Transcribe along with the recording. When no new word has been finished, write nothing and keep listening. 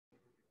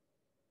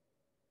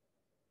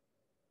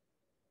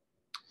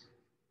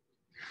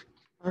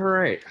All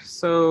right,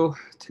 so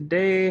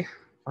today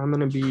I'm going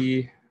to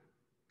be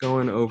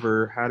going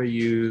over how to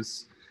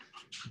use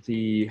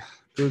the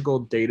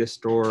Google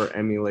Datastore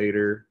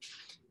emulator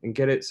and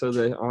get it so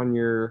that on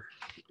your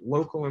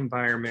local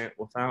environment,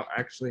 without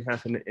actually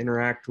having to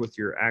interact with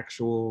your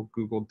actual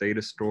Google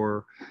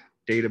Datastore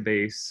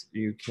database,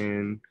 you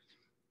can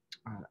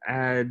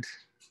add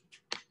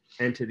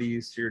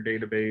entities to your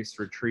database,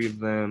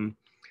 retrieve them,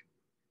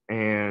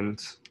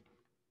 and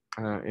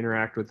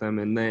interact with them,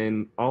 and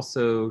then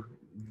also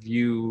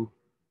view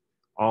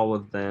all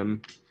of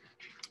them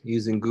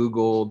using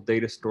Google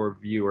Datastore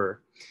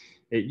Viewer.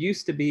 It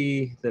used to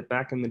be that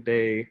back in the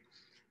day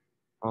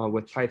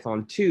with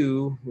Python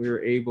 2, we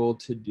were able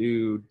to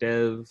do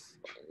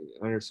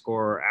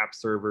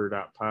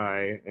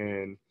dev_appserver.py,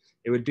 and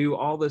it would do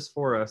all this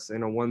for us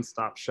in a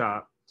one-stop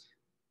shop.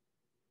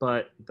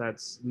 But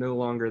that's no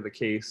longer the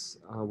case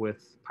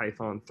with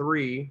Python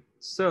 3.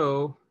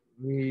 So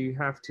we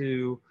have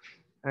to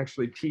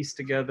actually piece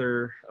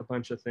together a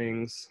bunch of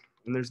things.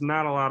 And there's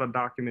not a lot of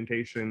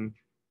documentation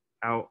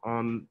out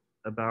on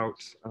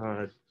about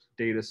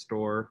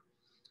Datastore.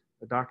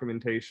 The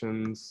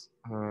documentation's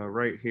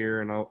right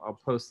here, and I'll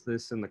post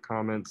this in the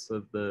comments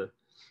of the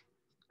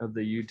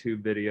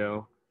YouTube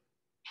video.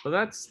 But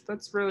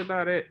that's really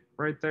about it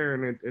right there,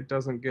 and it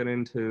doesn't get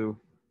into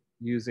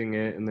using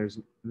it, and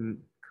there's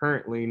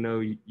currently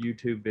no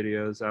YouTube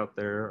videos out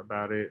there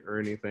about it or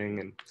anything,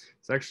 and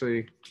it's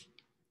actually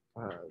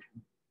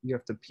you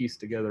have to piece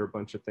together a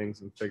bunch of things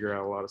and figure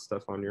out a lot of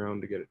stuff on your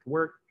own to get it to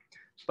work.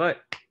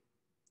 But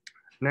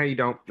now you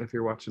don't if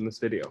you're watching this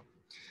video.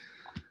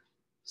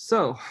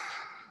 So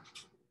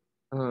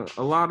a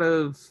lot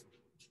of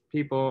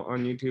people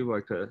on YouTube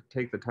like to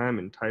take the time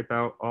and type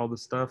out all the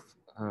stuff.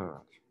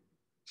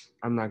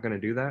 I'm not going to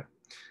do that.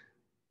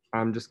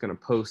 I'm just going to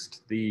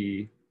post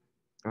the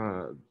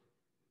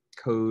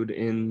code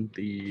in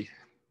the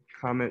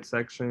comment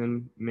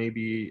section,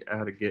 maybe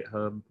add a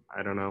GitHub,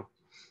 I don't know.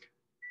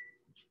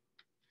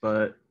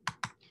 But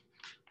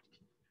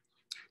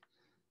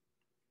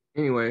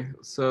anyway,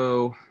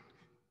 so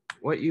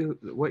what you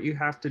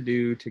have to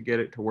do to get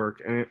it to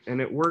work,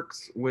 and it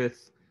works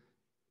with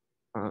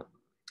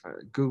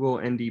Google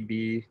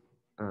NDB,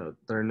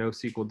 their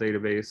NoSQL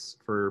database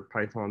for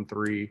Python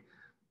 3,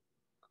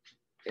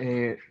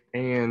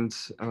 and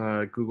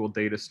Google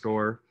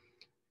Datastore.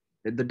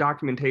 The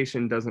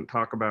documentation doesn't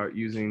talk about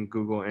using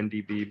Google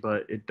NDB,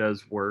 but it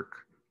does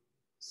work.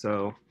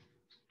 So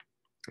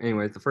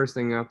anyway, the first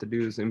thing you have to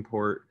do is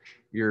import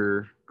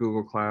your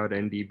Google Cloud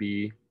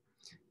NDB.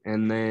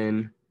 And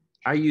then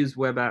I use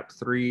Web App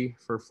 3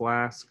 for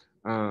Flask.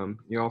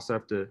 You also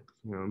have to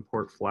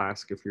import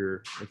Flask if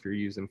you're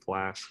using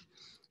Flask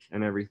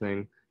and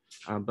everything.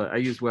 But I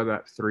use Web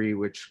App 3,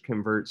 which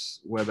converts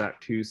Web App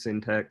 2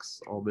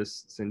 syntax, all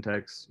this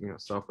syntax,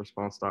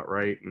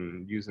 self-response.write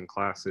and using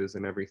classes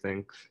and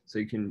everything. So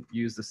you can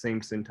use the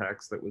same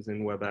syntax that was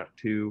in Web App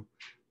 2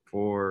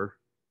 for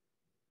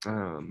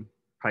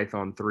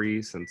Python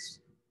 3, since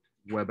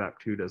Web App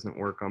 2 doesn't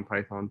work on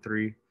Python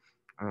 3.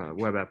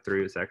 Web App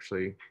 3 is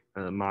actually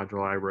a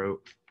module I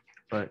wrote.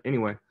 But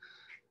anyway,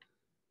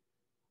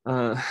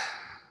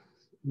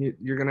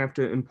 you're going to have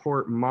to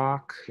import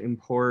mock,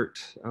 import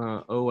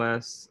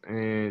os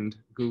and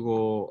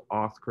google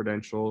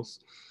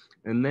auth.credentials.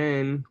 And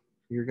then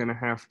you're going to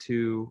have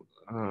to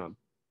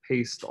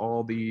paste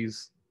all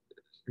these.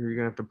 You're going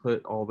to have to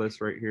put all this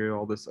right here,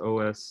 all this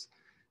os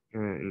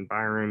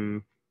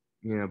environ,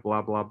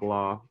 blah, blah,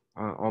 blah,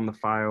 on the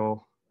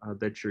file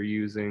that you're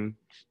using.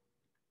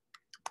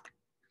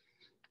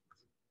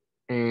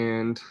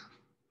 And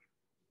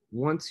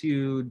once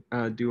you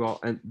do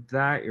all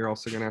that, you're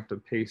also going to have to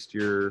paste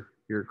your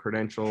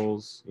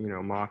credentials,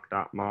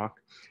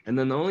 mock.Mock. And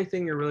then the only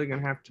thing you're really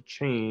going to have to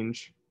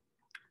change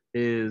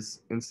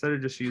is, instead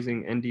of just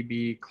using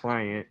NDB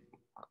client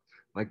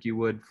like you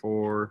would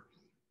for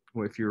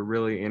if you're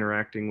really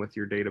interacting with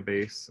your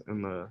database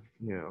and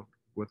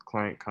with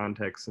client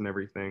context and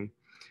everything,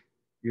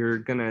 you're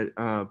going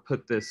to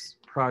put this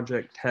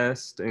project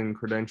test in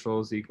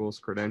credentials equals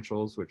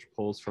credentials, which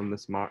pulls from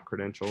this mock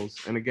credentials.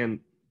 And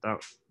again,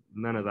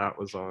 none of that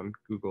was on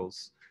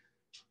Google's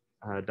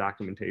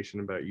documentation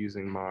about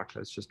using mock.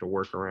 That's just a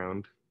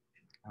workaround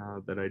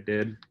that I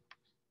did.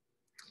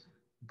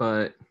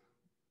 But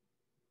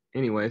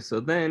anyway,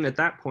 so then at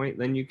that point,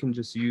 then you can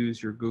just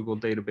use your Google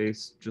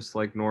database just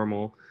like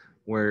normal,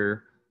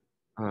 where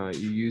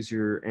you use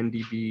your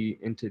NDB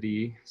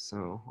entity.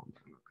 So hold on,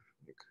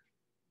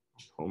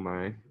 I'll pull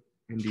my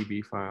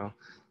NDB file.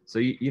 So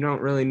you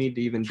don't really need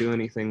to even do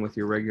anything with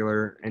your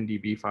regular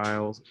NDB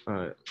files,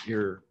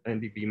 your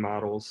NDB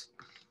models.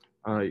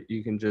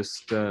 You can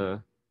just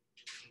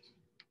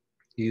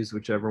use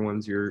whichever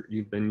ones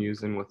you've been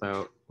using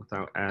without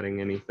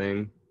adding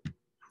anything.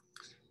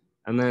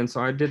 And then,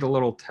 so I did a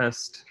little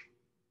test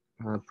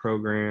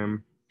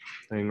program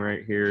thing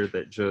right here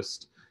that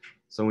just,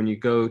 so when you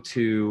go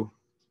to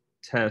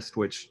test,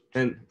 which,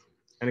 and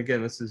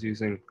again, this is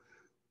using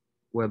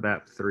Web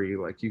App 3,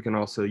 like you can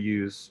also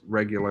use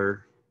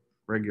regular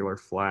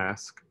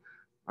Flask.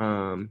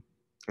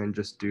 and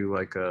just do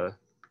like a,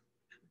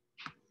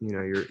 you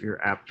know,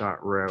 your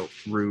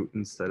app.root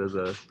instead of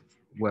the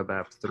web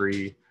app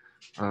 3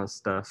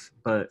 stuff.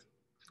 But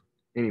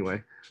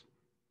anyway,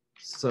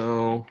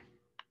 so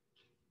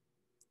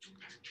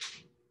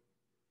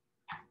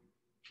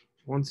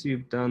once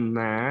you've done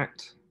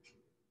that,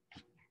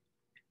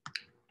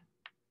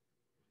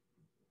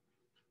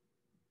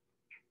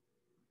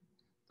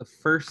 the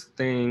first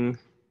thing,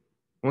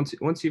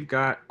 once you've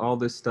got all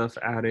this stuff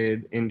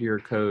added into your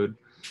code,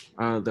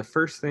 the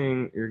first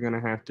thing you're going to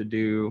have to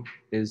do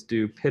is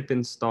do pip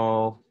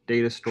install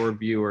datastore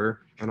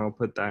viewer, and I'll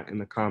put that in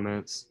the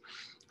comments.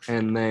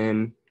 And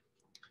then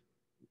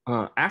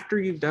after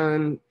you've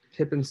done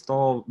pip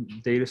install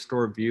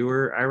datastore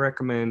viewer, I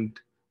recommend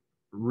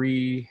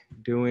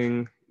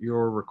redoing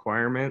your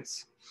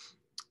requirements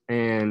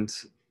and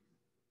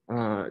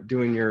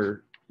doing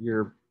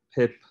your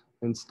pip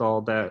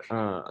install that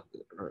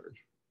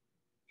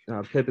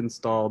pip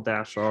install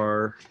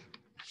 -r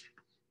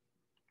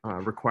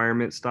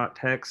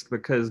requirements.txt,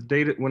 because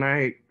when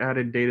I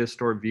added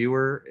datastore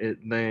viewer, it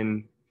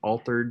then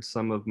altered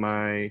some of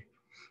my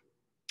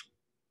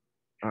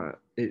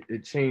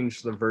it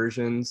changed the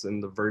versions,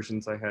 and the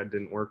versions I had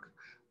didn't work,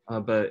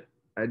 but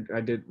I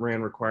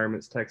ran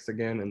requirements text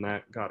again, and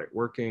that got it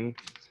working.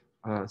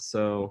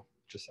 So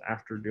just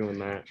after doing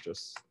that,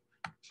 just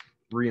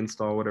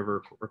reinstall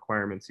whatever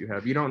requirements you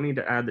have. You don't need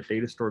to add the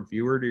datastore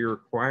viewer to your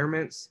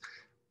requirements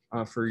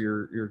for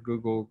your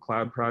Google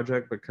Cloud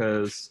project,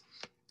 because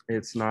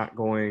it's not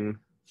going,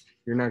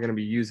 you're not going to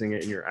be using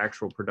it in your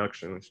actual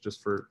production. It's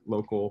just for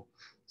local.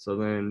 So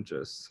then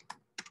just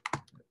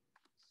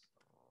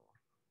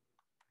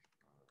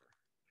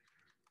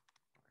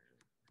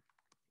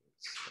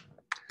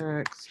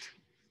text.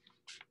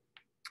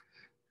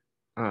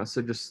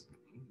 So just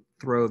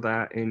throw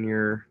that in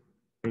your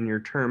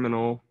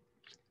terminal.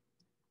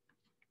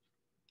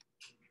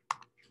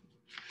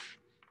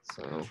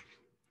 So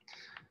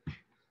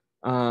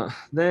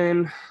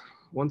then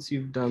once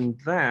you've done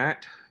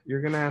that,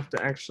 you're going to have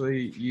to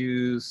actually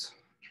use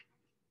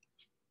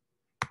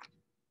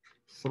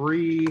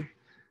 3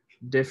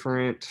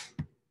 different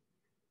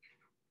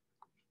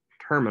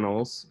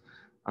terminals.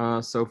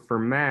 So for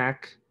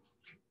Mac,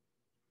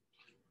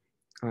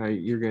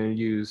 you're going to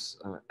use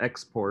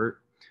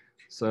export.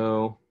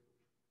 So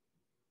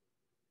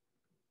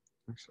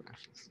actually,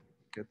 let's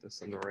get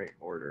this in the right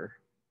order.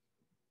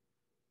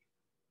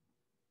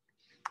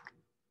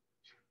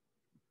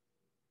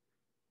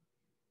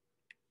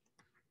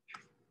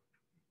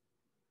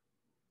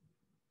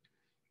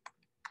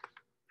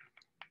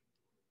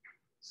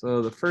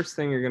 So the first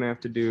thing you're going to have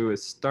to do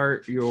is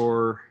start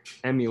your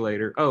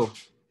emulator. Oh,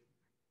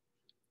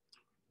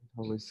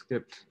 totally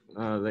skipped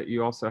that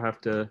you also have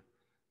to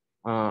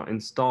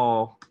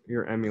install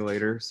your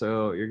emulator.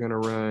 So you're going to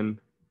run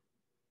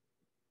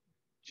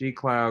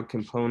gcloud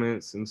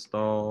components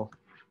install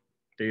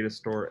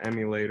datastore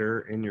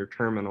emulator in your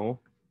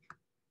terminal.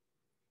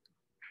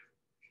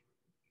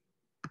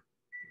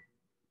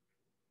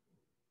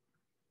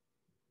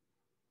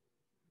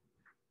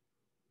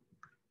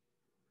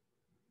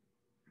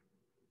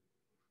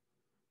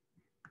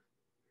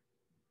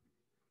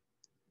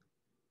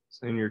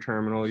 So in your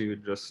terminal, you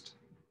would just,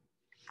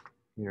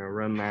 you know,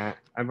 run that.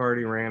 I've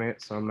already ran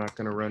it, so I'm not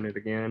going to run it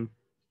again.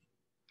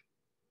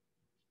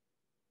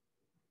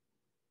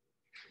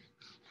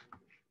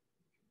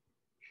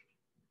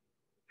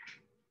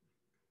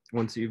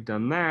 Once you've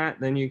done that,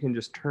 then you can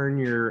just turn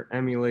your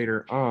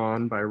emulator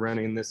on by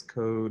running this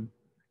code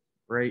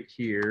right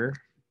here.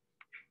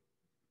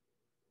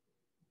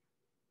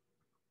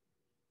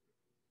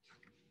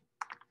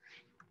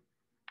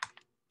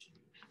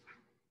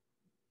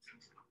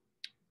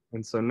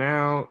 And so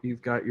now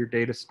you've got your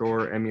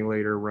datastore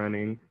emulator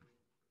running.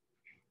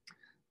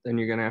 Then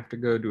you're going to have to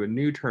go to a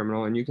new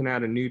terminal, and you can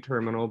add a new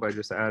terminal by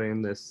just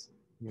adding this,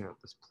 you know,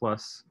 this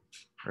plus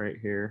right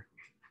here.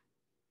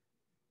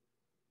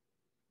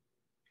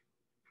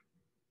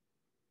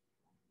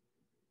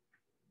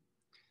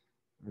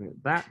 And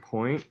at that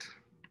point,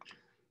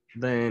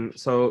 then,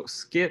 so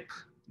skip,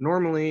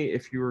 normally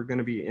if you were going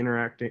to be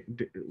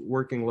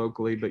working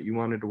locally, but you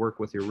wanted to work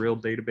with your real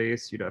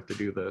database, you'd have to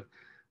do the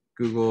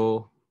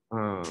Google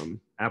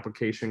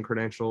application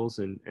credentials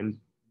and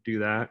do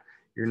that.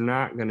 You're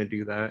not going to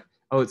do that.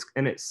 Oh,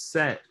 it's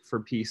set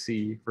for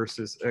PC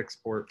versus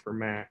export for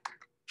Mac.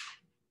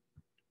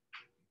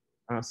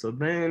 So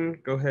then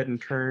go ahead and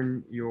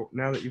turn your,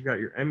 now that you've got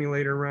your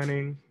emulator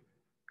running,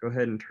 go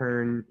ahead and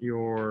turn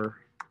your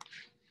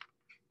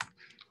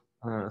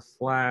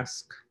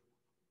Flask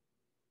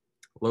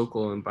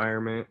local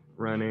environment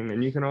running.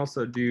 And you can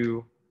also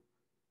do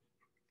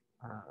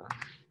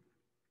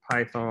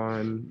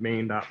Python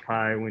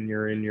main.py when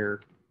you're in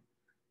your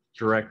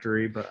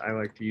directory, but I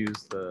like to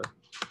use the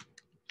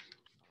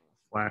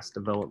Flask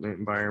development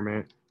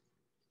environment.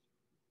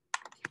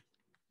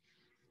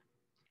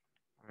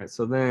 All right,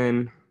 so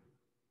then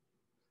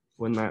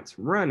when that's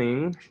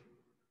running,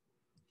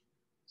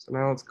 so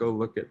now let's go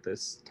look at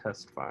this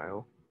test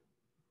file.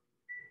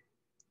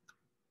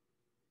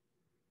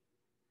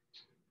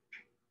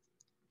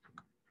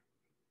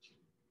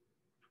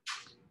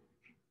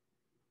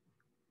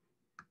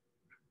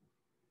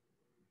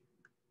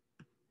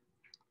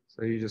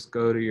 So you just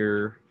go to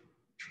your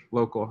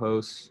local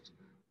host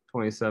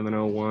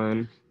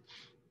 2701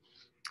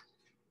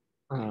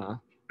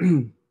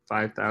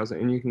 5000,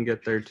 and you can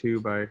get there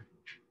too by,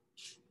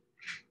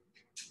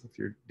 if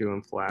you're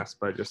doing Flask,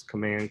 by just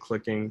command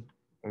clicking,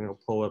 and it'll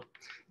pull up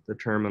the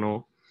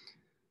terminal.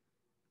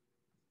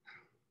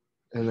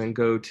 And then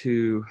go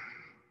to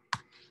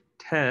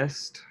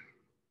test.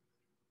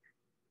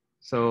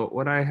 So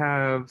what I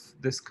have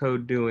this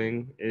code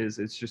doing is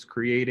it's just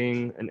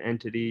creating an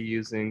entity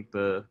using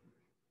the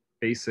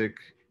basic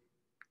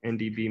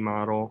NDB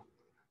model,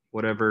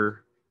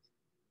 whatever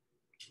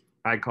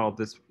I called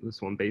this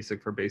one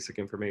basic for basic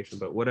information,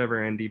 but whatever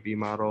NDB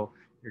model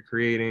you're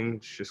creating,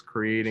 it's just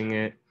creating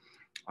it,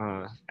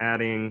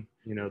 adding,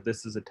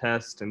 this is a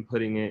test and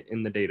putting it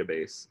in the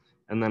database.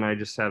 And then I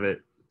just have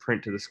it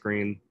print to the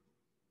screen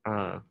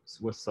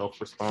with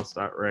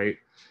self-response.write.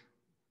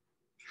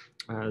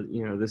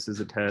 This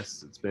is a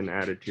test, it's been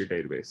added to your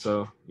database.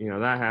 So,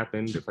 that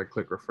happened. If I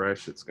click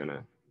refresh, it's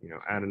gonna,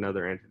 add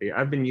another entity.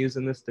 I've been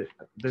using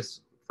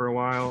this for a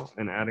while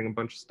and adding a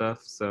bunch of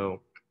stuff.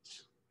 So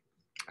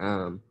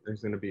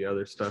there's gonna be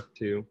other stuff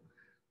too.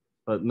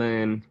 But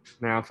then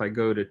now if I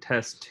go to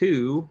test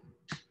 2,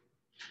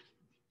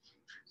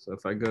 so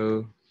if I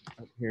go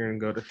up here and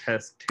go to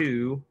test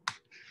 2,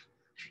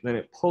 then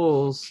it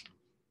pulls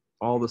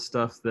all the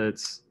stuff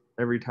that's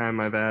every time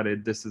I've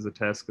added, this is a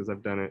test, because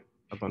I've done it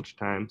a bunch of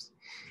times.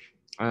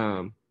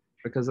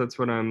 Because that's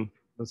what I'm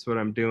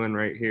doing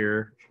right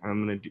here.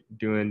 I'm gonna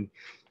doing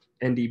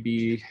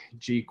NDB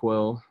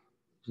GQL,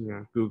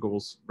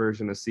 Google's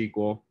version of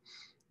SQL,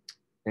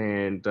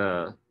 and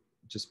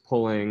just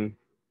pulling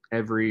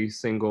every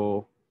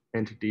single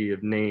entity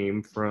of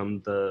name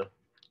from the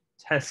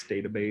test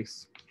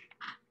database,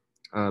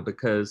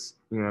 because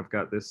I've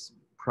got this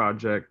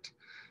project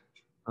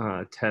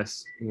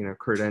test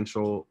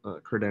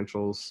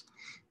credentials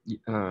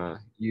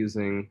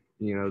using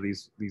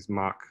these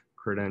mock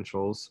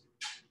credentials.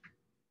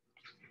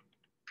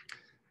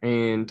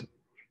 And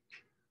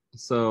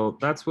so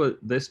that's what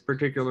this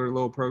particular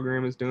little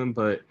program is doing.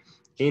 But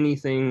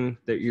anything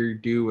that you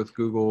do with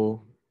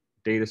Google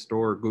Datastore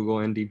or Google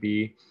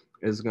NDB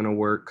is going to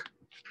work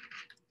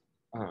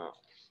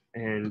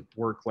and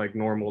work like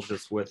normal.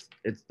 Just with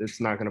it's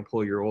not going to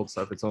pull your old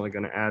stuff. It's only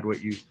going to add what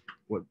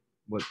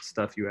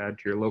stuff you add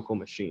to your local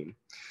machine.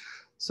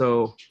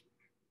 So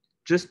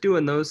just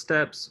doing those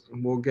steps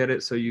will get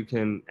it so you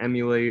can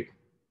emulate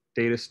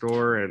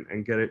Datastore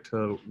and get it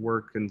to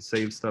work and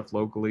save stuff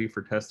locally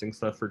for testing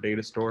stuff for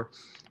Datastore.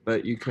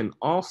 But you can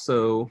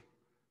also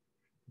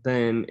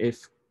then,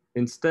 if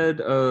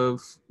instead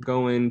of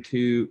going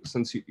to,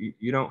 since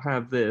you don't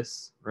have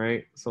this,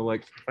 right? So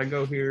like if I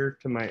go here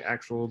to my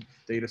actual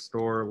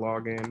Datastore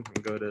login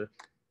and go to,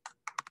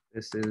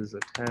 this is a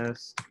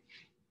test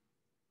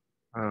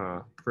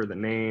for the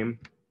name,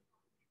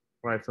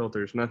 apply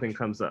filters, nothing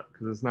comes up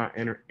because it's not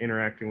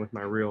interacting with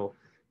my real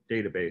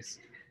database.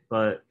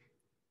 But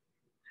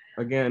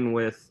again,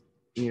 with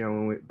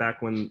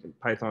back when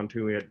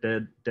Python3 we had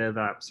dev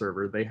app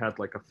server, they had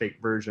like a fake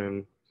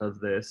version of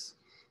this.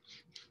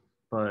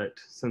 But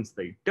since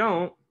they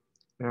don't,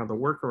 now the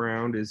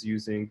workaround is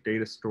using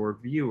Datastore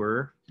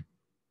viewer.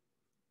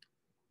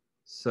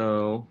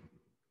 So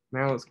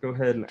now let's go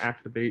ahead and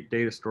activate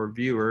Datastore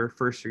viewer.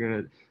 First, you're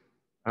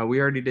gonna, we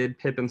already did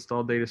pip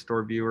install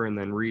Datastore viewer and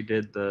then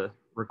redid the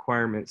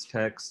requirements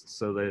text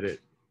so that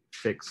it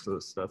fixed the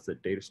stuff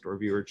that Datastore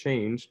viewer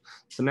changed.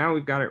 So now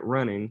we've got it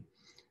running.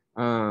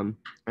 And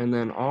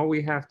then all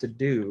we have to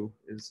do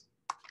is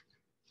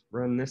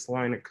run this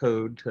line of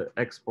code to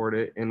export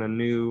it in a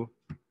new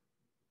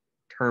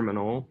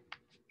terminal.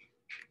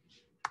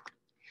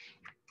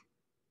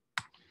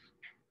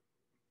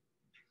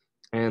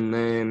 And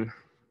then,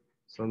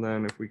 so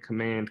then if we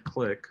command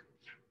click,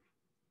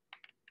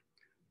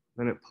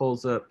 then it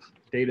pulls up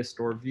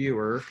Datastore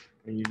viewer,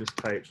 and you just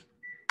type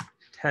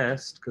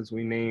test, because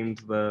we named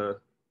the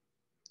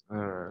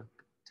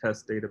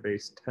test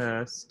database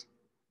test.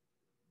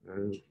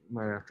 I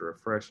might have to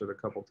refresh it a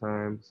couple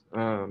times.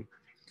 And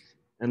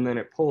then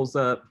it pulls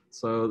up.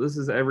 So this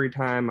is every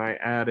time I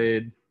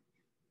added,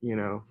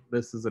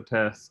 this is a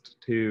test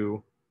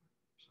to,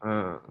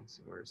 let's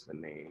see, where's the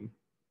name?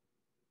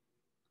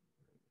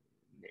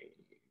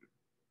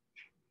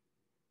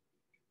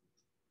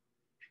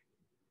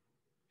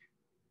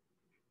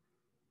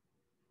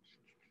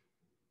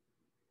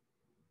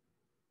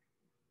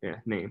 Yeah,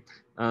 name.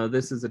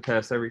 This is a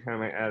test every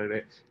time I added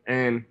it.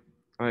 And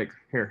like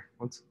here,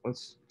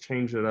 let's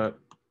change it up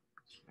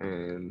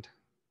and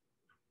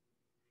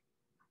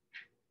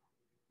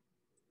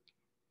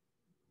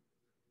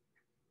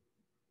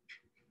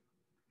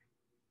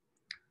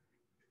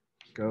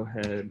go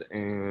ahead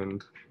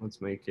and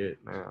let's make it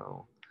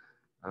now.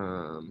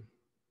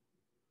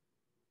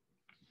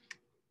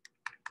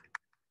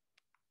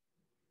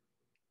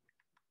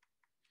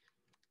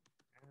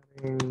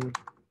 Adding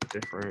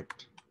different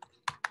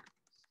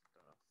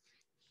stuff.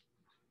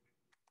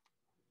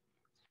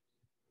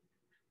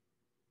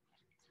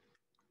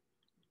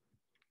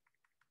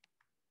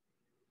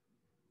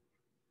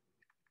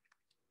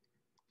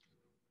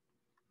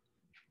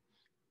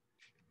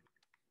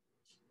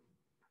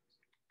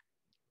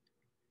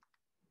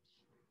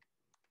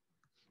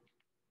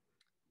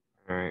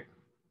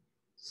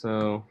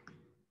 So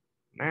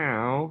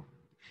now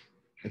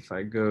if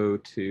I go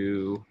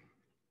to,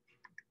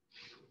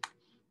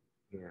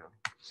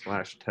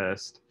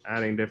 /test,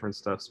 adding different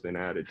stuff's been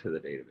added to the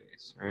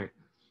database, right?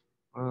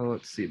 Well,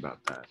 let's see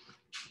about that.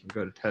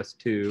 Go to test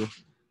 2,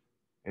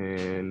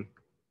 and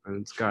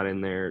it's got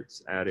in there,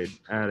 it's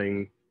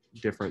adding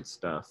different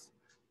stuff.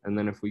 And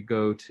then if we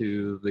go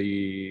to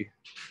the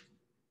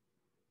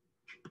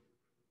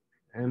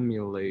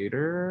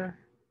emulator,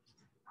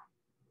 I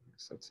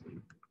guess that's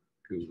in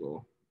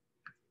Google.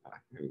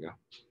 Here we go.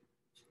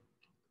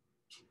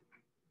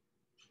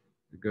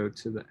 We go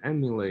to the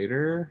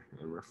emulator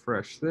and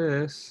refresh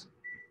this,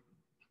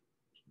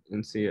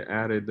 and see it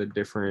added the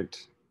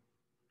different,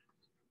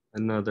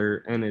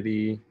 another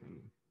entity.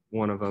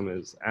 One of them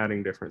is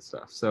adding different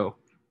stuff. So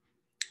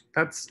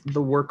that's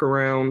the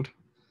workaround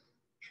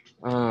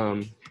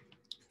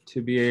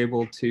to be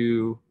able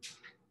to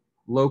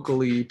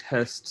locally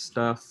test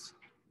stuff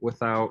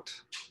without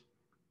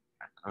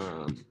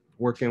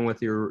working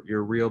with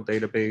your real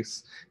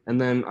database. And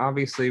then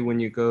obviously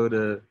when you go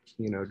to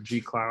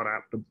G-Cloud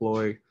app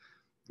deploy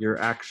your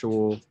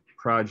actual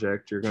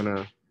project, you're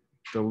gonna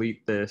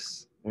delete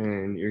this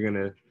and you're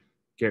gonna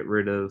get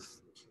rid of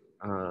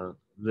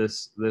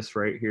this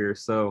right here.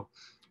 So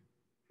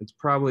it's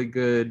probably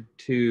good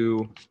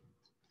to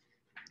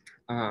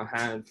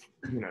have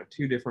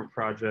 2 different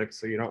projects,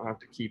 so you don't have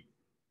to keep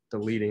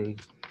deleting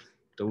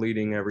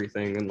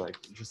everything, and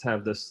like just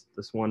have this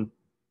one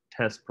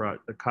test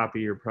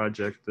copy your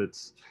project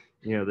that's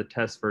the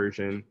test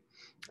version,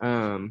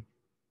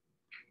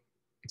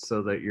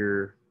 so that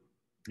you're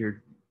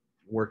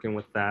working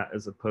with that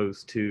as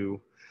opposed to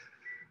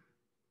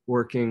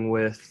working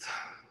with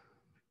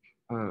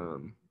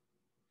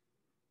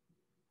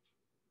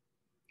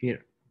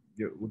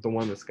the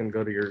one that's going to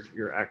go to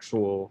your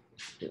actual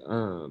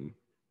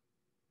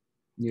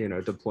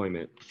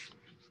deployment.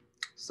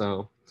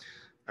 So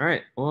all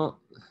right, well,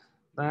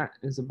 that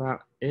is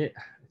about it.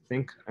 I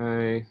think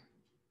I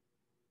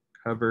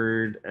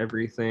covered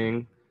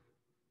everything,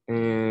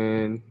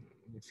 and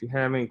if you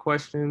have any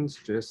questions,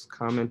 just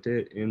comment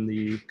it in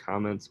the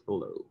comments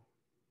below.